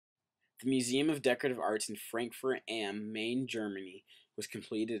The Museum of Decorative Arts in Frankfurt am Main, Germany, was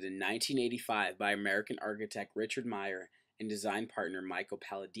completed in 1985 by American architect Richard Meyer and design partner Michael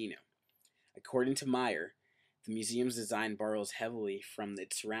Palladino. According to Meyer, the museum's design borrows heavily from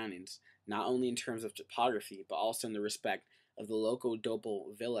its surroundings, not only in terms of topography, but also in the respect of the local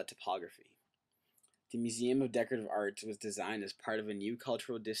Doppel villa topography. The Museum of Decorative Arts was designed as part of a new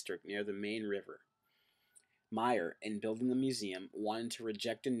cultural district near the Main River. Meyer, in building the museum, wanted to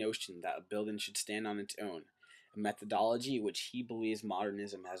reject the notion that a building should stand on its own, a methodology which he believes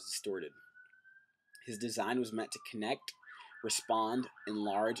modernism has distorted. His design was meant to connect, respond,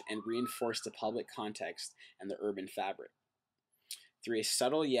 enlarge, and reinforce the public context and the urban fabric. Through a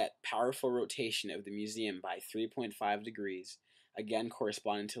subtle yet powerful rotation of the museum by 3.5 degrees, again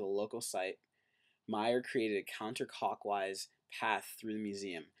corresponding to the local site, Meyer created a counterclockwise path through the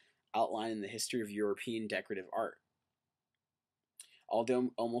museum, outlining the history of European decorative art.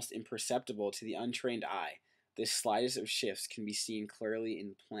 Although almost imperceptible to the untrained eye, this slightest of shifts can be seen clearly in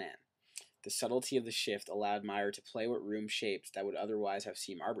the plan. The subtlety of the shift allowed Meyer to play with room shapes that would otherwise have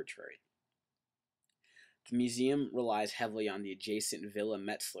seemed arbitrary. The museum relies heavily on the adjacent Villa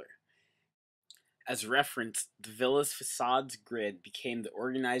Metzler. As reference, the villa's facade's grid became the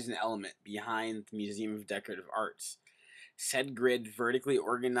organizing element behind the Museum of Decorative Arts. Said grid vertically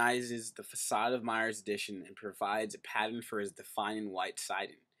organizes the facade of Meyer's addition and provides a pattern for his defining white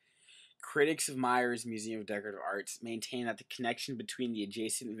siding. Critics of Meyer's Museum of Decorative Arts maintain that the connection between the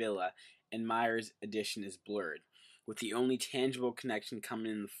adjacent villa and Meyer's addition is blurred, with the only tangible connection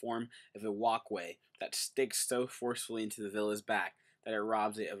coming in the form of a walkway that sticks so forcefully into the villa's back that it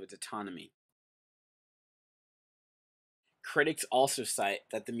robs it of its autonomy. Critics also cite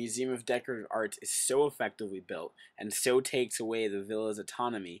that the Museum of Decorative Arts is so effectively built and so takes away the villa's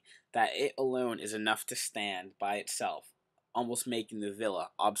autonomy that it alone is enough to stand by itself, almost making the villa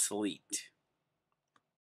obsolete.